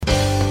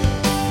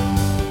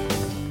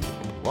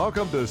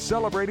Welcome to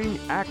Celebrating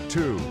Act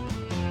Two.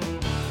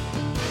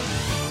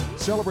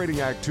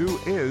 Celebrating Act Two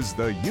is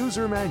the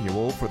user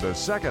manual for the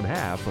second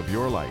half of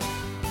your life.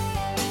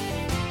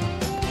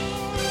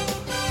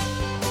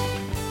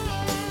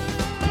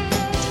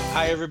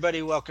 Hi,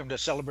 everybody. Welcome to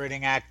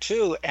Celebrating Act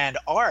Two. And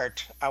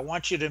Art, I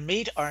want you to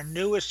meet our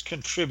newest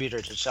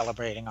contributor to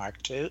Celebrating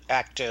Act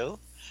Two,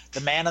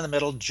 the man in the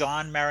middle,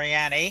 John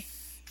Mariani.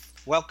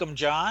 Welcome,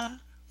 John.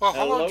 Well,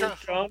 hello,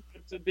 John.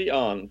 Good to be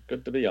on.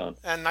 Good to be on.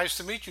 And nice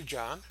to meet you,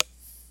 John.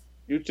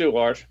 You too,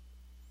 Art.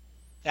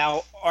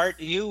 Now, Art,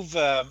 you've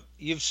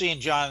seen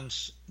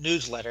John's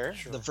newsletter,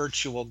 Sure. The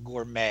Virtual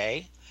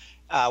Gourmet,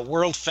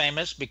 world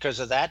famous because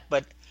of that,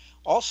 but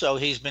also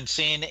he's been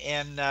seen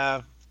in,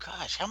 how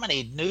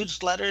many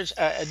newsletters,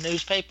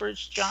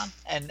 newspapers, John,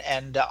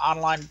 and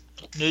online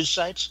news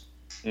sites?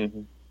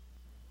 Mm-hmm.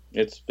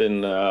 It's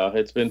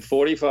been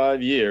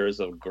 45 years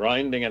of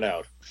grinding it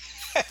out.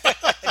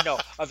 No,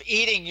 of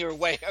eating your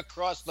way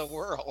across the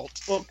world.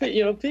 Well,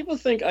 people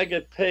think I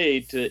get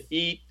paid to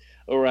eat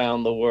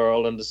around the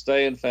world and to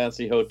stay in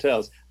fancy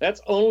hotels.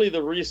 That's only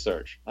the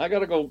research. I got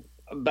to go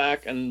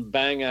back and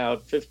bang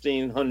out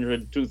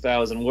 1,500,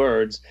 2,000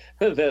 words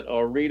that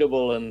are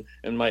readable, and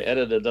my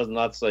editor does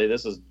not say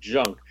this is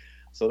junk.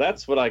 So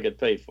that's what I get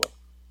paid for.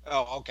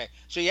 Oh, okay.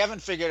 So you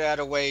haven't figured out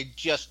a way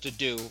just to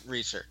do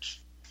research?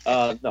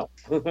 No.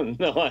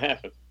 No, I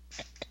haven't.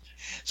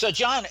 So,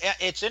 John,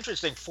 it's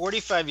interesting.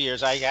 45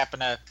 years. I happen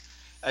to,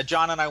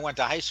 John and I went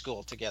to high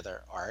school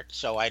together, Art,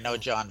 so I know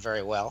John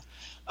very well.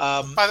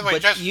 By the way,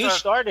 but just you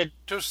started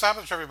to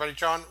establish everybody,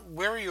 John,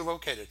 where are you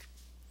located?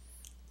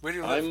 Where do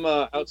you live? I'm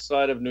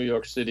outside of New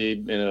York City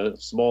in a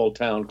small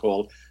town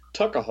called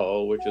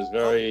Tuckahoe, which is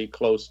very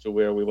close to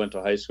where we went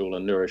to high school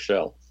in New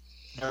Rochelle.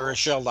 New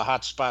Rochelle, the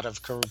hotspot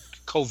of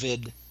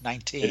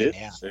COVID-19. It is.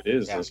 Yeah. It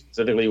is, Yeah.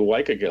 specifically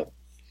Waikagill.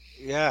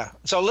 Yeah.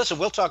 So listen,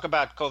 we'll talk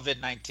about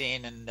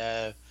COVID-19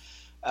 and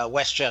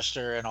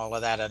Westchester and all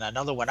of that in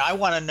another one. I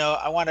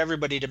want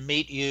everybody to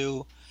meet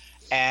you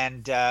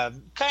and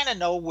kind of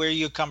know where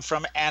you come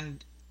from.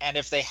 And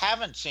if they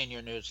haven't seen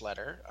your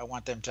newsletter, I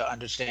want them to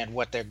understand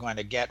what they're going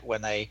to get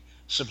when they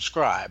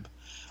subscribe.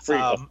 Free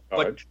of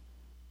charge.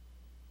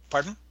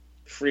 Pardon?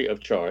 Free of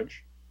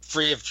charge.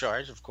 Free of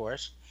charge, of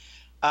course.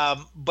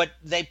 But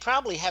they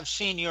probably have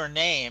seen your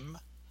name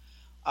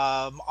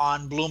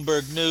on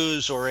Bloomberg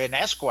News or in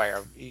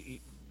Esquire.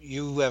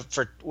 You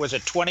was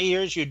it 20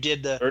 years you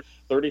did the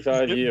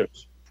 35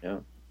 years. Yeah.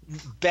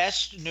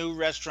 Best new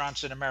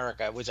restaurants in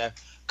America. It was a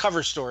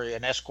cover story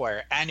in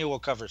Esquire, annual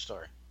cover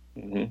story.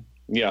 Mm-hmm.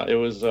 Yeah,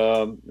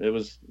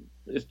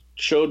 it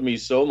showed me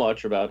so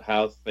much about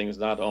how things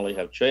not only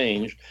have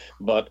changed,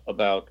 but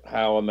about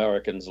how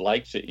Americans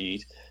like to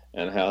eat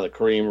and how the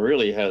cream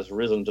really has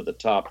risen to the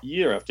top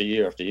year after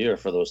year after year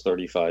for those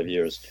 35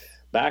 years.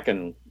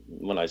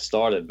 When I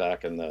started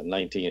back in the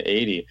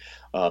 1980,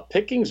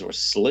 pickings were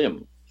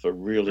slim for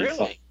really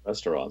fine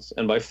restaurants.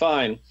 And by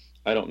fine,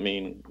 I don't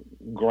mean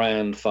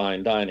grand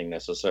fine dining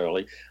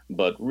necessarily,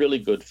 but really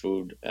good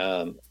food.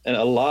 And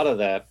a lot of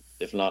that,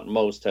 if not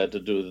most, had to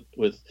do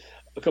with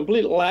a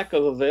complete lack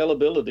of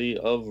availability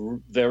of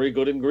very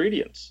good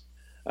ingredients.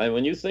 And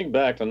when you think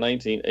back to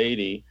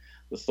 1980,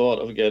 the thought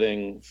of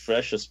getting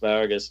fresh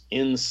asparagus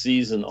in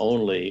season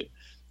only,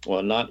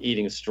 or not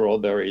eating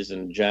strawberries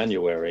in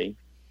January,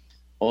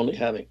 only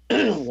having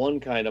one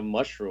kind of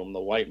mushroom, the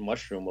white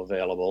mushroom,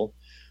 available,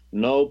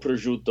 no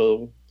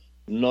prosciutto,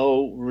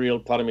 no real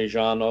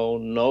Parmigiano,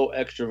 no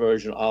extra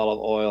virgin olive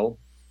oil.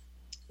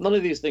 None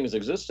of these things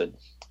existed.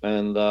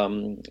 And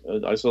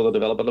I saw the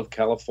development of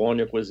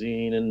California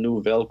cuisine and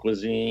Nouvelle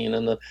cuisine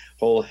and the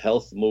whole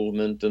health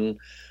movement and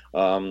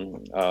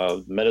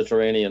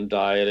Mediterranean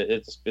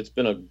diet. It's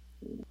been a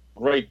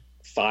great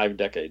 5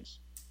 decades.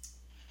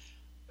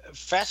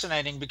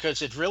 Fascinating,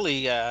 because it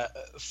really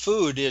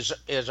food is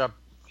a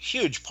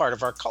huge part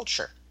of our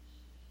culture.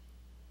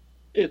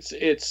 It's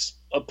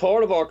a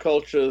part of our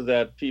culture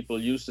that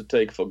people used to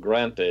take for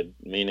granted,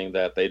 meaning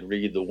that they'd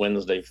read the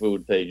Wednesday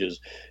food pages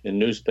in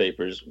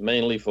newspapers,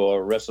 mainly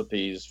for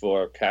recipes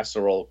for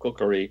casserole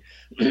cookery,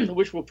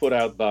 which were put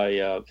out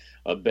by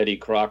Betty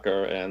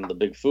Crocker and the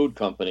big food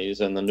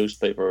companies, and the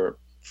newspaper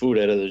food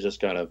editors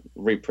just kind of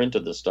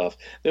reprinted the stuff.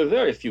 There were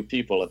very few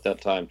people at that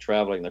time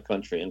traveling the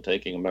country and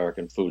taking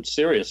American food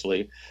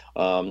seriously.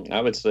 I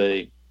would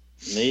say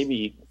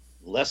maybe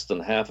less than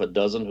half a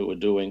dozen who were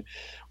doing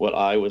what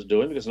I was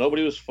doing, because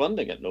nobody was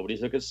funding it. Nobody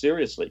took it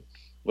seriously.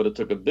 But it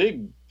took a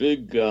big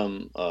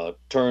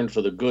turn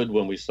for the good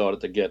when we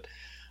started to get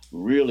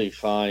really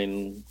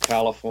fine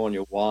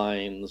California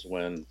wines,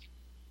 when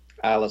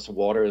Alice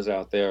Waters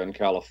out there in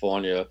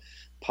California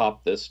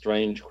popped this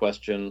strange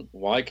question: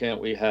 why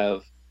can't we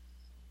have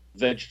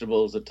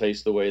vegetables that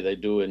taste the way they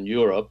do in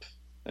Europe?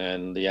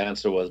 And the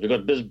answer was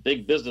because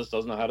big business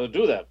doesn't know how to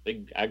do that,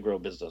 big agro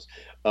business.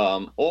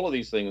 All of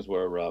these things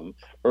were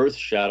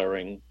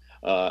earth-shattering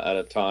at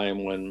a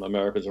time when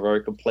Americans were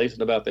very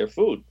complacent about their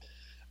food.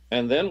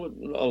 And then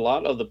a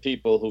lot of the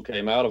people who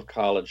came out of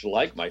college,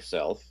 like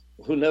myself,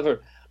 who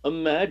never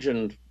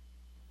imagined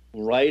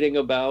writing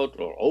about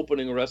or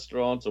opening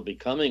restaurants or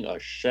becoming a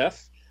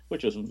chef,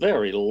 which was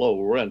very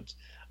low rent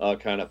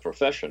kind of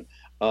profession.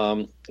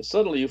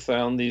 Suddenly you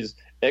found these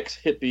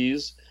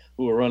ex-hippies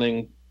who were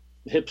running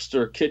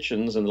hipster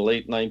kitchens in the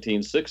late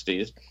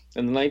 1960s.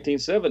 In the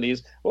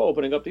 1970s, were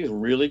opening up these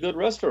really good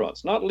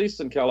restaurants, not least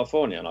in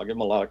California, and I'll give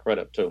them a lot of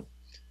credit too.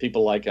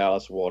 People like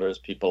Alice Waters,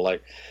 people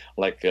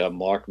like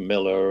Mark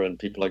Miller, and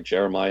people like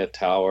Jeremiah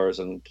Towers,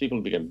 and people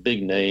who became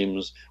big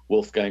names.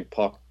 Wolfgang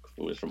Puck,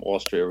 who was from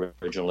Austria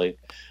originally,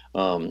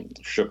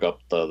 shook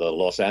up the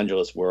Los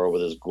Angeles world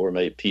with his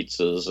gourmet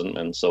pizzas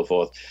and so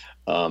forth.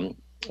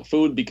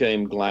 Food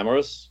became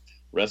glamorous,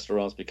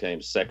 restaurants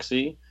became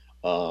sexy,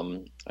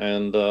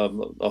 and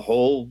a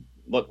whole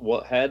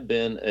what had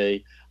been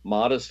a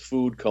modest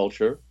food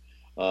culture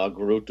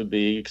grew to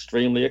be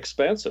extremely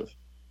expansive.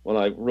 When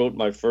I wrote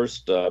my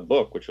first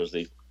book, which was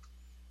the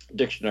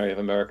Dictionary of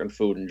American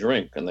Food and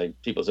Drink, and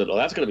people said, "Oh,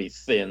 that's going to be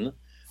thin."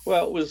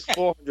 Well, it was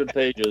 400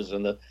 pages,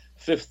 and the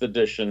fifth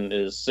edition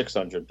is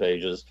 600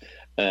 pages,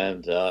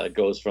 and it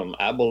goes from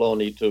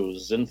abalone to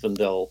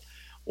Zinfandel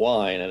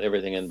wine and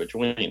everything in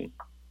between.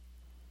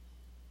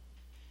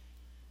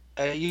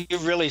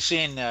 You've really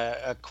seen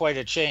quite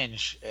a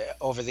change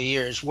over the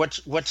years.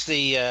 What's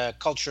the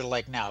culture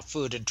like now?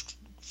 Food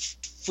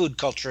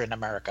culture in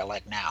America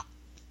like now?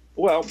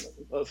 Well,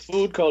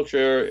 food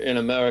culture in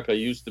America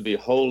used to be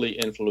wholly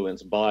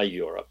influenced by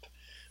Europe,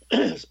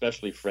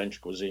 especially French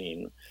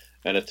cuisine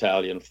and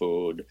Italian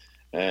food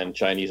and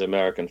Chinese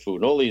American food,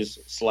 and all these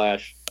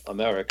 /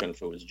 American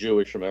foods,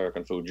 Jewish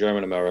American food,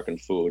 German American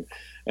food.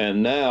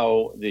 And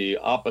now the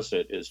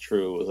opposite is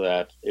true,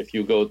 that if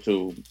you go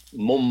to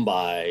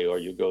Mumbai or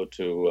you go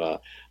to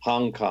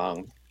Hong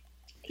Kong,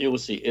 you will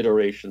see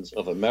iterations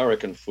of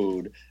American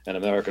food and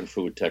American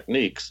food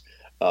techniques,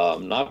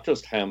 not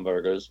just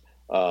hamburgers,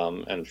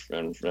 and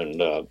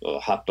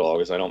hot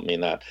dogs. I don't mean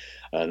that,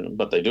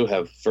 but they do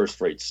have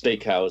first-rate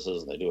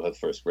steakhouses, and they do have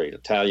first-rate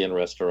Italian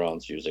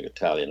restaurants using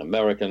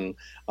Italian-American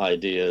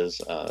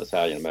ideas,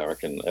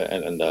 Italian-American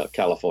and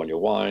California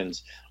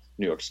wines,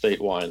 New York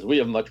State wines. We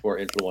have much more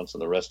influence on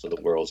the rest of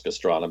the world's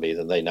gastronomy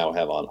than they now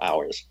have on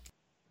ours.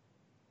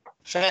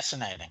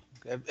 Fascinating.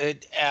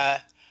 And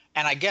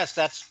I guess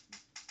that's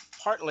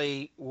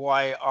partly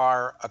why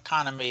our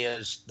economy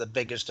is the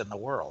biggest in the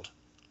world.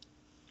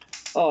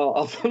 Oh,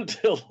 up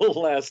until the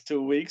last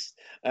 2 weeks,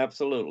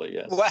 absolutely,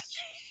 yes. Well,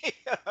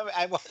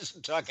 I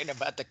wasn't talking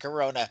about the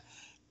Corona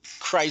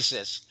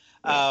crisis,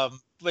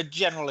 but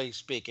generally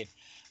speaking,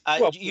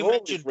 well, you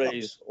mentioned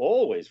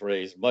always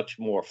raise much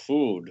more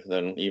food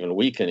than even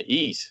we can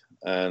eat,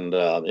 and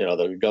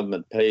the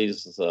government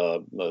pays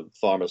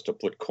farmers to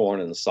put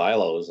corn in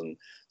silos and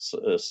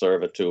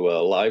serve it to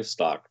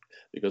livestock,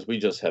 because we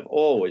just have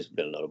always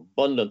been an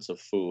abundance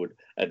of food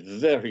at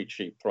very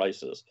cheap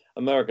prices.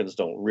 Americans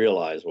don't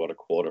realize what a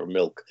quart of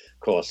milk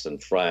costs in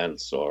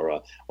France, or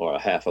a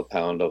half a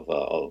pound of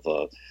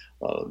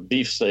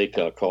beefsteak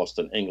costs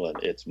in England.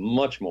 It's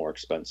much more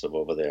expensive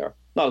over there.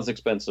 Not as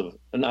expensive,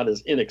 not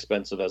as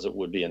inexpensive as it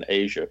would be in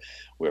Asia,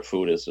 where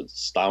food is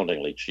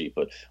astoundingly cheap.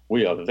 But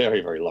we are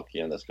very, very lucky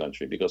in this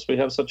country because we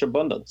have such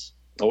abundance.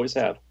 Always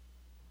have.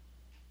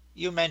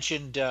 You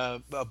mentioned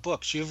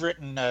books. You've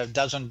written a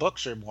dozen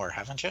books or more,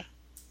 haven't you?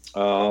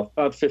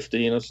 About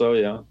 15 or so,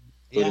 yeah.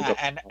 Yeah,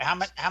 and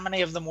how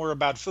many of them were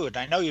about food?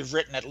 I know you've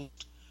written at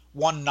least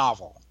one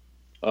novel.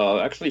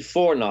 Actually,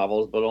 4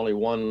 novels, but only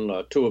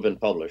 2 have been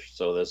published.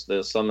 So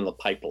there's some in the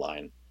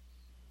pipeline.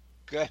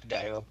 Good.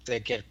 I hope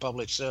they get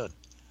published soon.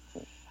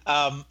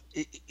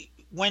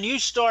 When you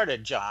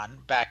started, John,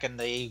 back in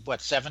the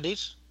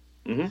 70s?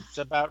 Mm-hmm. Is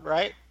that about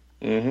right?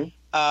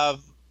 Mm-hmm.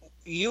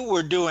 You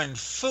were doing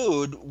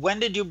food. When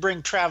did you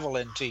bring travel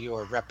into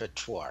your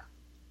repertoire?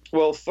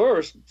 Well,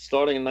 first,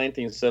 starting in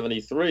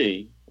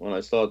 1973, when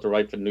I started to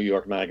write for New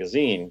York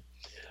Magazine,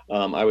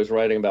 I was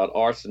writing about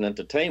arts and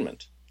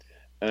entertainment.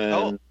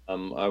 And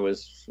I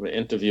was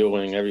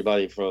interviewing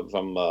everybody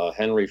from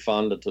Henry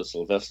Fonda to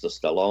Sylvester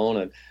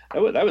Stallone, and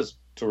that was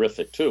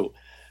terrific, too.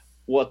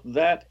 What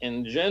that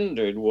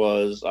engendered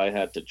was I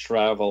had to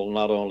travel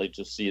not only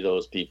to see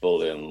those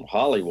people in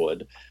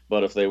Hollywood,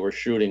 but if they were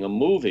shooting a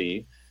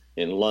movie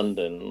in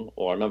London,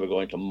 or I remember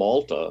going to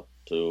Malta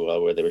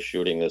to where they were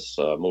shooting this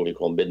movie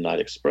called Midnight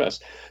Express.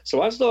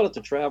 So I started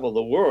to travel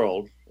the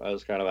world. I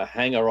was kind of a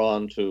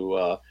hanger-on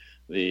to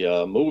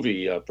the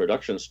movie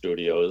production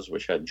studios,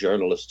 which had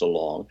journalists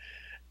along,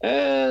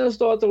 and I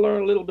started to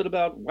learn a little bit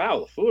about,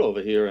 wow, the food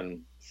over here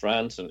in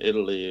France and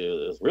Italy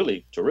is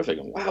really terrific.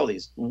 And wow,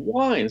 these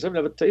wines, I've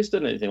never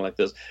tasted anything like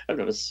this. I've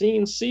never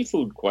seen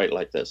seafood quite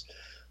like this.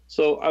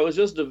 So I was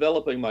just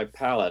developing my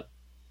palate.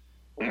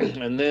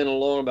 And then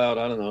along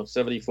about,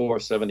 74,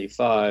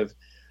 75,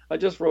 I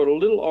just wrote a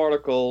little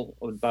article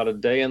about a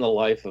day in the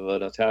life of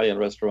an Italian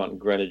restaurant in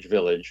Greenwich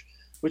Village,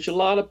 which a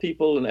lot of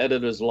people and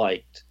editors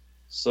liked.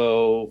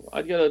 So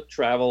I'd get a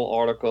travel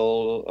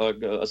article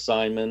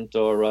assignment,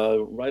 or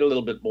write a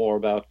little bit more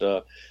about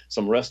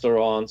some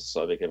restaurants.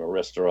 I became a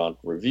restaurant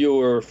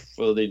reviewer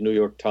for the New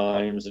York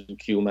Times and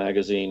Q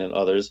Magazine and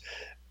others.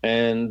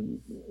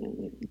 And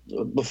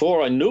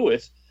before I knew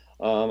it,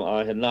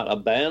 I had not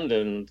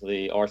abandoned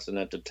the arts and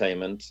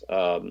entertainment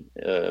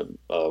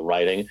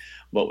writing,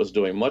 but was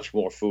doing much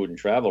more food and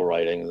travel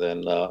writing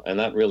than, and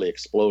that really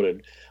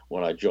exploded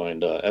when I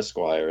joined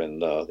Esquire in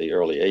the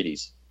early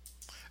 '80s.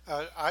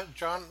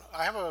 John,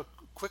 I have a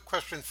quick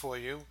question for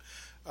you.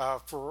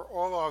 For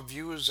all our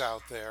viewers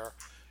out there,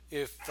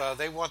 if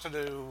they wanted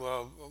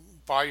to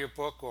buy your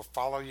book or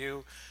follow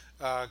you,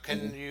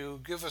 can you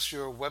give us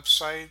your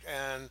website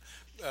and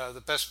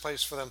the best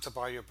place for them to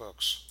buy your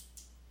books?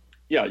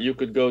 Yeah, you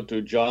could go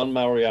to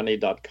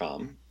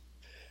johnmariani.com.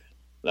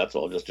 That's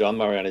all, just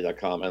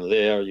johnmariani.com, and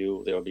there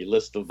will be a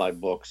list of my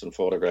books and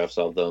photographs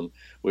of them,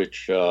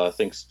 which I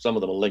think some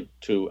of them are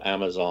linked to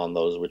Amazon,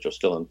 those which are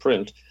still in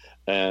print,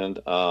 and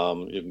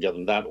you can get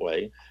them that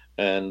way.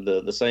 And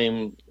the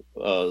same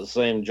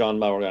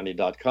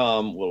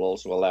johnmariani.com will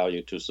also allow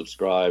you to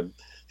subscribe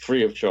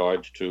free of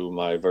charge to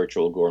my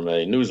virtual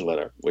gourmet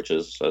newsletter, which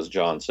is, as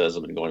John says,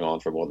 has been going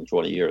on for more than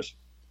 20 years.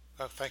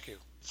 Thank you.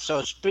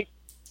 So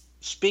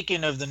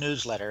speaking of the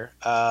newsletter,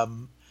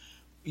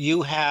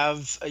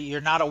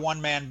 you're not a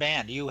one-man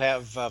band. You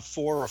have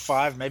 4 or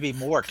 5, maybe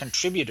more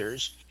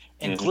contributors,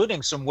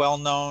 including some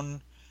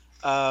well-known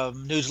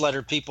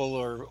newsletter people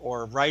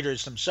or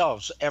writers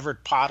themselves.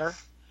 Everett Potter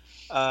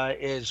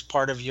is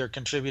part of your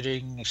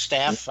contributing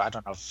staff. I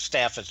don't know if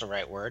staff is the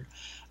right word.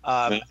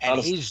 And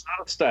he's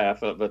not a staff,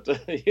 but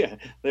yeah,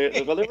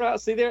 they're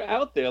out. See, they're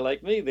out there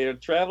like me. They're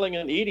traveling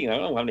and eating. I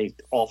don't know how many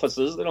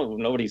offices.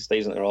 Nobody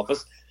stays in their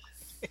office.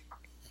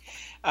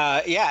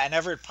 And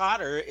Everett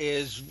Potter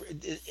is,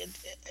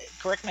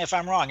 correct me if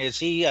I'm wrong, is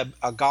he a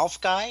golf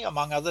guy,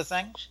 among other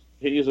things?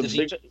 He's a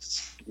big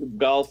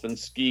golf and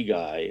ski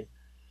guy.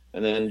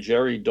 And then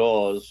Jerry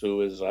Dawes,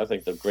 who is, I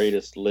think, the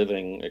greatest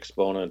living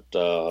exponent,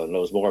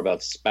 knows more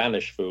about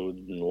Spanish food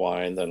and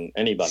wine than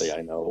anybody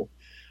I know.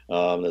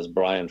 There's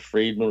Brian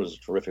Friedman, who's a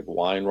terrific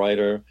wine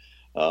writer.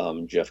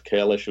 Jeff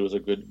Kalish, who was a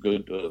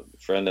good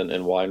friend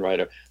and wine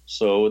writer.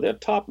 So they're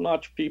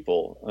top-notch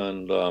people.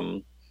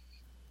 And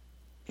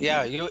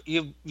yeah,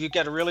 you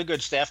got a really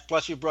good staff.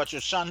 Plus, you brought your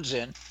sons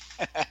in.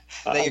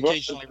 They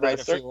occasionally write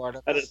a few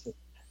articles.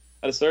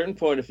 At a certain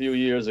point a few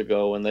years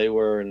ago, when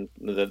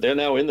they're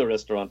now in the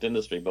restaurant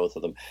industry, both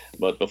of them.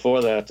 But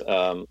before that,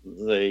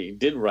 they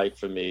did write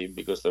for me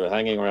because they were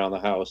hanging around the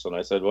house. And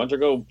I said, why don't you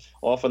go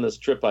off on this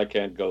trip I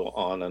can't go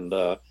on? And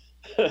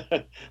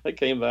they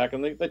came back,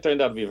 and they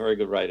turned out to be very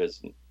good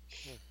writers.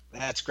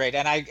 That's great.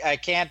 And I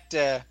can't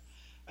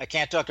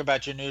talk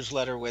about your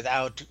newsletter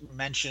without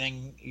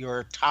mentioning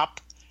your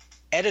top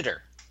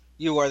editor.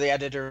 You are the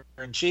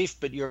editor-in-chief,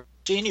 but your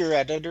senior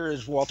editor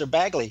is Walter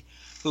Bagley,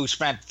 who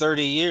spent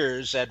 30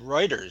 years at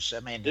Reuters. I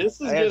mean,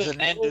 as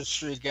an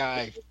industry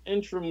guy.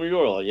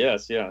 Intramural,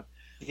 yes, yeah.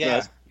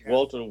 Yeah.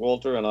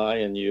 Walter and I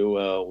and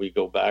you, we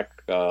go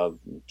back to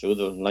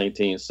the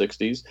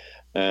 1960s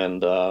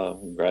and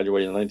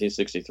graduated in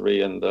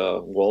 1963, and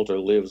Walter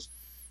lives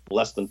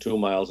less than 2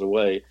 miles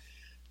away,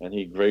 and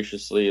he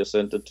graciously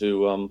assented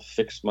to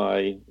fix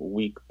my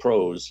weak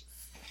prose.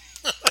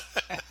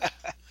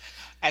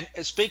 And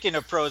speaking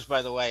of prose,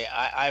 by the way,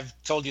 I've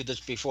told you this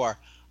before.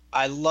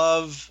 I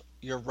love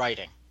your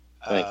writing.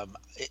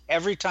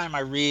 Every time I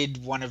read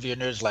one of your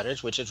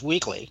newsletters, which is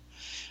weekly,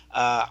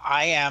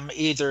 I am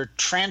either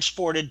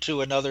transported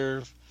to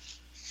another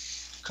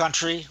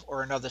country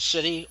or another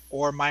city,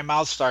 or my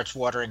mouth starts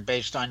watering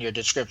based on your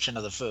description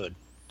of the food.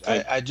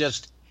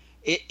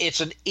 It's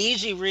an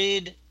easy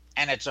read,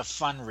 and it's a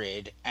fun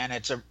read, and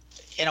it's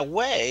in a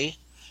way,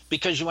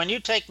 because when you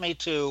take me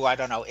to, I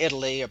don't know,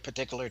 Italy, a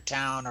particular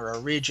town or a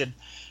region,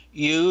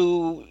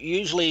 you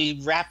usually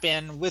wrap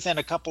in, within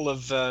a couple of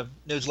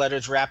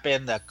newsletters, wrap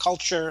in the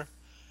culture,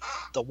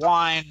 the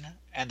wine,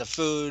 and the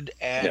food,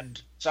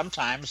 and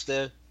sometimes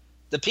the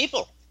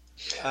people,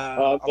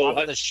 along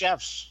with the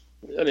chefs.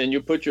 I mean,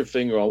 you put your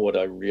finger on what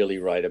I really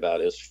write about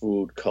is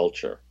food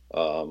culture.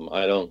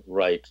 I don't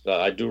write,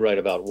 I do write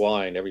about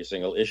wine every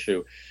single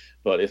issue,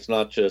 but it's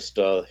not just,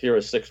 here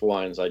are 6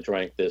 wines I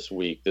drank this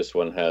week. This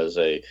one has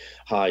a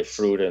high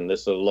fruit and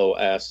this is a low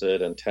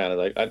acid and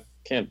tannin. I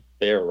can't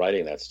bear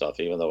writing that stuff,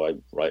 even though I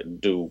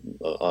do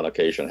on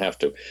occasion have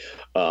to.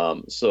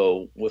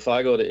 So if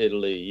I go to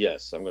Italy,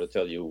 yes, I'm going to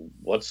tell you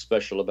what's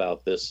special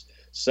about this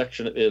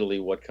section of Italy,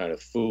 what kind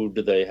of food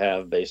do they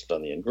have based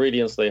on the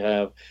ingredients they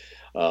have,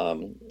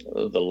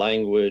 the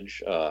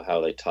language,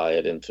 how they tie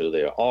it into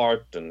their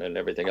art and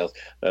everything else.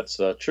 That's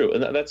true.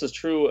 And that's as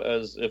true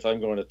as if I'm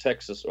going to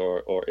Texas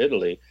or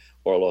Italy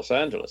or Los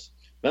Angeles.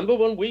 Remember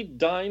when we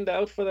dined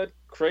out for that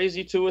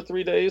crazy 2 or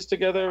 3 days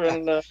together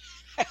and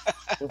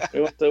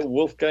we went to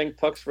Wolfgang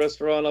Puck's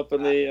restaurant up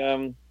in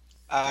the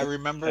I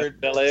remember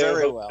it Bel Air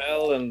very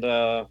Hotel, well.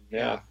 and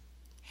yeah.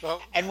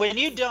 And when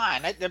you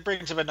dine, that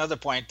brings up another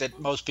point that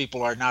most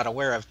people are not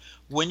aware of.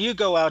 When you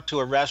go out to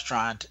a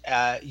restaurant,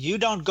 you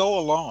don't go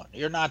alone.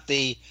 You're not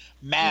the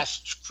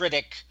masked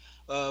critic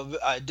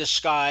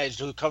disguised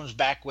who comes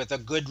back with a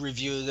good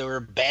review or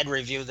a bad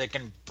review that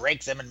can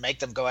break them and make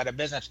them go out of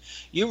business.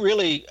 You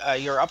really,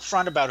 you're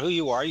upfront about who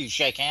you are. You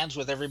shake hands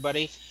with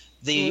everybody.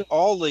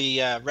 All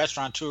the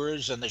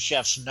restaurateurs and the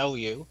chefs know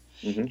you.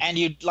 and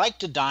you'd like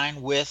to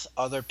dine with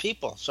other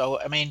people. So,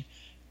 I mean,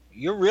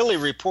 you're really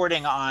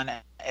reporting on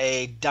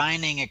a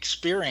dining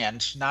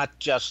experience, not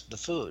just the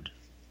food.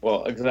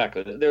 Well,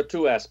 exactly. There are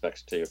two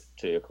aspects to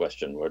your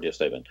question or to your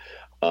statement.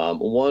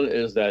 One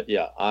is that,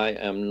 I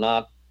am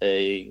not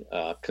a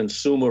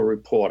consumer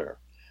reporter,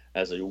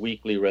 as a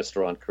weekly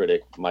restaurant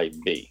critic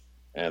might be.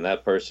 And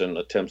that person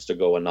attempts to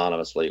go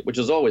anonymously, which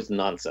is always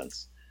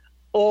nonsense.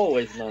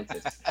 Always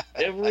nonsense.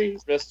 Every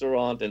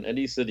restaurant in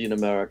any city in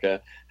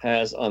America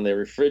has on their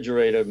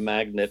refrigerator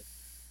magnet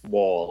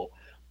wall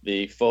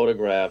the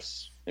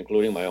photographs,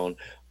 including my own,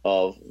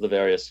 of the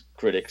various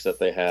critics that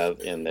they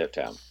have in their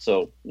town.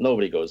 So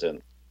nobody goes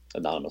in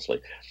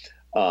anonymously.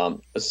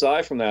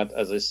 Aside from that,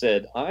 as I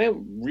said, I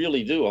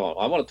really do.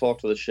 I want to talk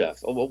to the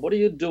chef. Oh, well, what are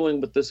you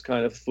doing with this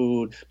kind of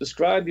food?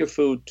 Describe your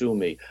food to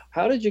me.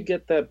 How did you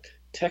get that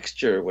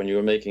texture when you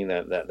were making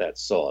that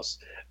sauce?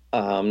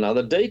 Now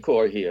the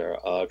decor here.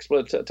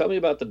 Tell me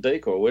about the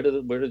decor.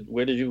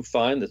 Where did you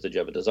find this? Did you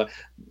have a design?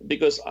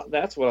 Because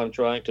that's what I'm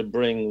trying to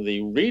bring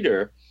the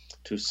reader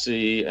to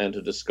see and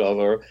to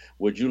discover.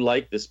 Would you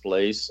like this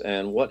place,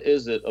 and what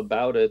is it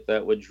about it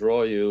that would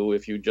draw you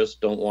if you just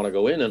don't want to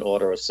go in and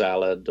order a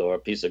salad or a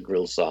piece of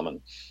grilled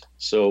salmon?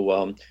 So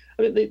I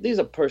mean, these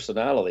are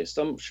personalities.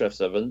 Some chefs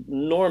have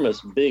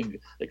enormous, big,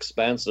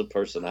 expansive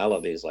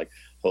personalities like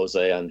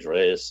Jose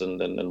Andres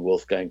and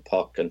Wolfgang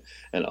Puck and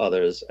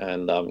others,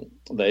 and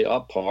they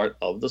are part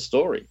of the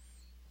story.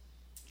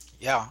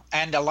 Yeah,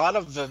 and a lot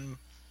of them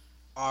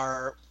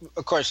are,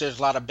 of course, there's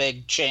a lot of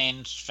big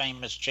chains,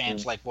 famous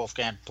chains like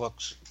Wolfgang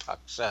Puck's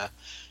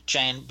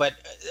chain, but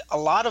a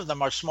lot of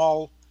them are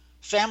small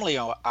family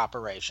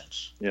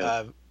operations.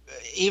 Yeah.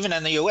 Even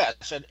in the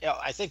U.S., and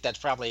I think that's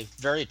probably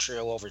very true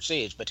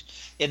overseas, but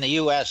in the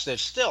U.S.,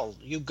 there's still,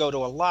 you go to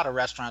a lot of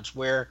restaurants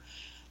where,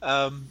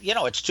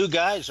 it's two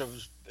guys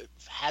who've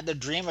had the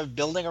dream of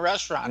building a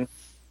restaurant.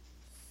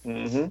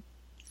 Mm-hmm.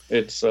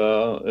 It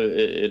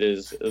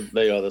is,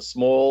 they are the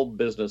small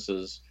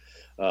businesses.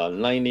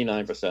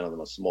 99% of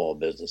them are small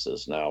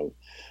businesses. Now,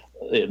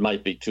 it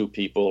might be two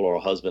people or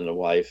a husband and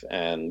wife,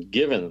 and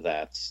given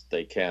that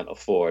they can't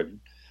afford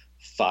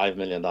 $5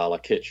 million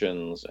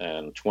kitchens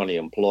and 20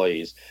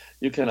 employees,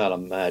 you cannot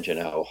imagine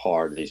how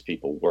hard these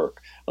people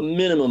work. A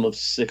minimum of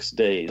 6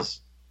 days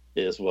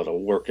is what a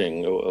work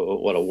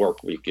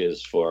week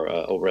is for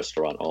a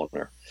restaurant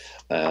owner,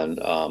 and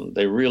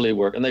they really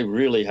work, and they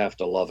really have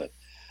to love it.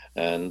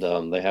 And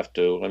they have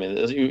to, I mean,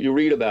 you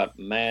read about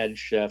mad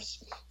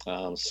chefs,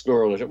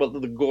 scurrilous, well,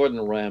 the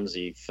Gordon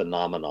Ramsay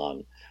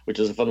phenomenon, which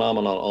is a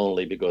phenomenon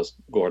only because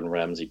Gordon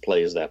Ramsay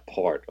plays that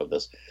part of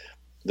this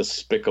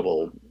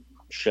despicable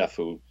chef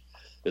who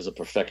is a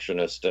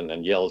perfectionist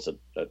and yells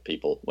at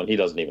people when he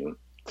doesn't even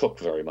cook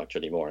very much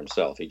anymore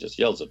himself. He just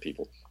yells at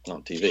people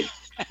on TV.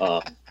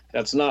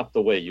 That's not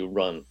the way you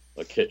run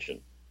a kitchen.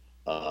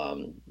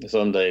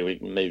 Someday we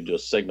may do a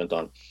segment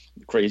on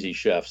crazy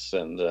chefs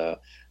and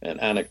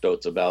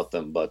anecdotes about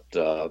them, but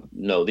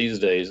no, these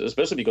days,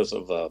 especially because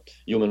of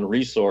human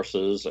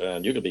resources,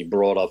 and you could be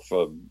brought up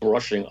for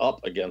brushing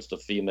up against a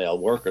female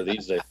worker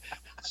these days,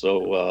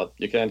 so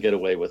you can't get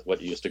away with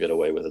what you used to get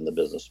away with in the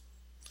business.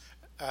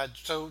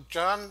 So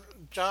John,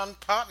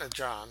 partner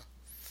John,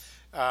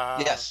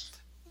 yes,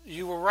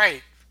 you were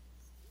right.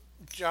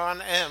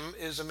 John M.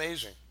 is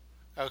amazing.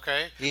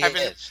 Okay, he I've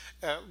been, is.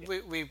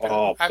 We've been,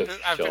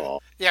 Pshaw.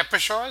 yeah,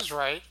 Pshaw is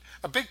right,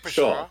 a big Pshaw,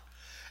 Sure.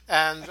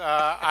 and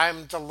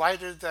I'm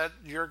delighted that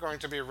you're going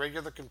to be a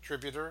regular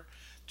contributor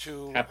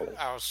to Happily.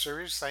 our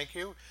series. Thank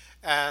you.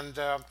 And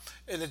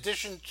in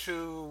addition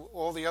to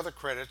all the other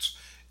credits,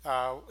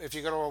 if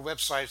you go to our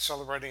website,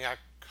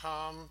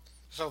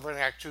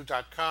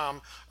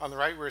 celebratingact2.com, on the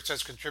right where it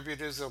says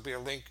contributors, there'll be a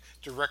link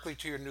directly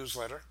to your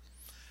newsletter.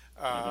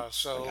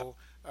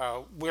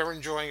 We're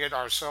enjoying it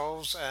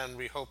ourselves, and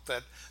we hope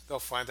that they'll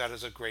find that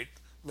as a great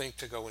link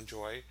to go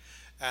enjoy.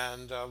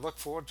 And look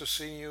forward to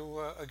seeing you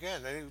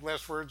again. Any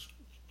last words,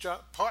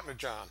 partner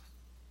John?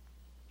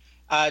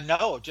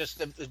 No,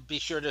 just be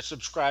sure to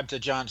subscribe to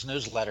John's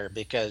newsletter,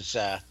 because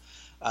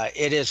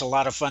it is a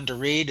lot of fun to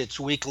read. It's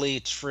weekly,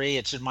 it's free,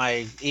 it's in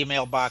my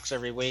email box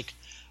every week.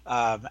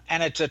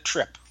 And it's a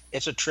trip.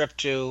 It's a trip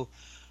to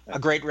a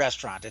great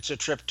restaurant. It's a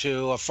trip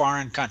to a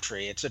foreign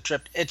country. It's a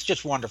trip. It's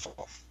just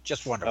wonderful.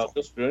 Just wonderful.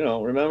 Just,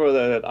 remember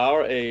that at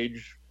our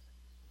age,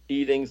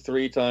 eating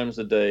 3 times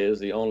a day is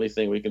the only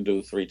thing we can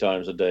do 3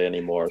 times a day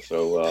anymore.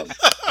 So,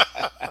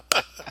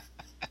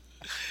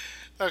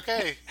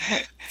 okay.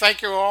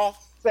 Thank you all.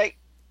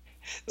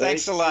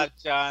 Thanks a lot,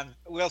 John.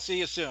 We'll see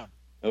you soon.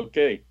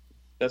 Okay.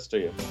 That's to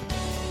you.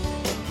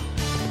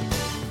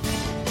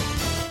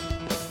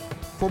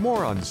 For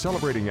more on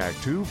Celebrating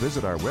Act 2,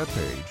 visit our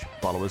webpage,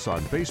 follow us on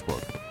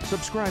Facebook,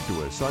 subscribe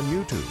to us on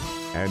YouTube,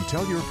 and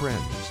tell your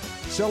friends.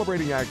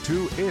 Celebrating Act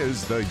 2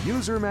 is the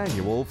user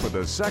manual for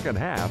the second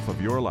half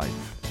of your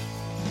life.